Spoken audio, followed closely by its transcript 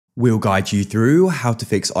We'll guide you through how to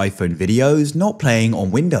fix iPhone videos not playing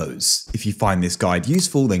on Windows. If you find this guide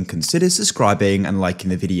useful, then consider subscribing and liking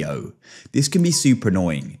the video. This can be super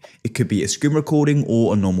annoying. It could be a screen recording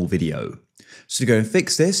or a normal video. So to go and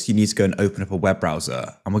fix this, you need to go and open up a web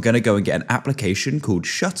browser, and we're going to go and get an application called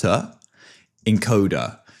Shutter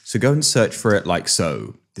Encoder. So go and search for it like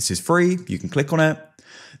so. This is free, you can click on it.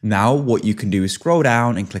 Now what you can do is scroll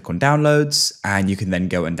down and click on downloads, and you can then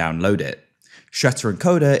go and download it. Shutter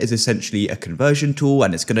Encoder is essentially a conversion tool,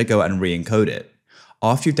 and it's going to go and re-encode it.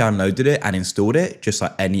 After you've downloaded it and installed it, just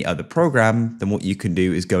like any other program, then what you can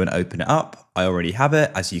do is go and open it up. I already have it,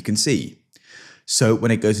 as you can see. So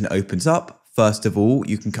when it goes and opens up, first of all,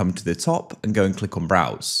 you can come to the top and go and click on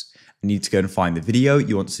Browse. You need to go and find the video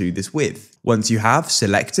you want to do this with. Once you have,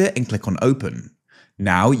 select it and click on Open.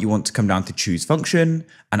 Now you want to come down to Choose Function,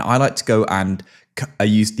 and I like to go and I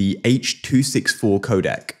use the H.264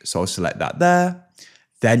 codec, so I'll select that there.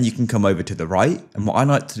 Then you can come over to the right, and what I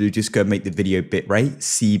like to do is just go make the video bitrate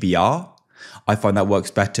CBR. I find that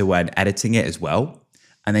works better when editing it as well.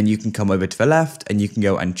 And then you can come over to the left and you can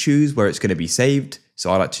go and choose where it's going to be saved.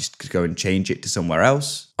 So I like to just go and change it to somewhere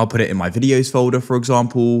else. I'll put it in my videos folder, for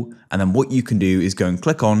example. And then what you can do is go and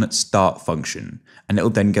click on Start Function, and it'll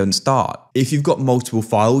then go and start. If you've got multiple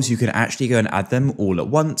files, you can actually go and add them all at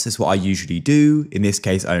once. That's what I usually do. In this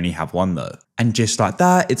case, I only have one though. And just like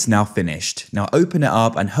that, it's now finished. Now open it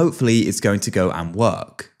up and hopefully it's going to go and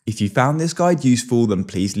work. If you found this guide useful, then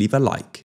please leave a like.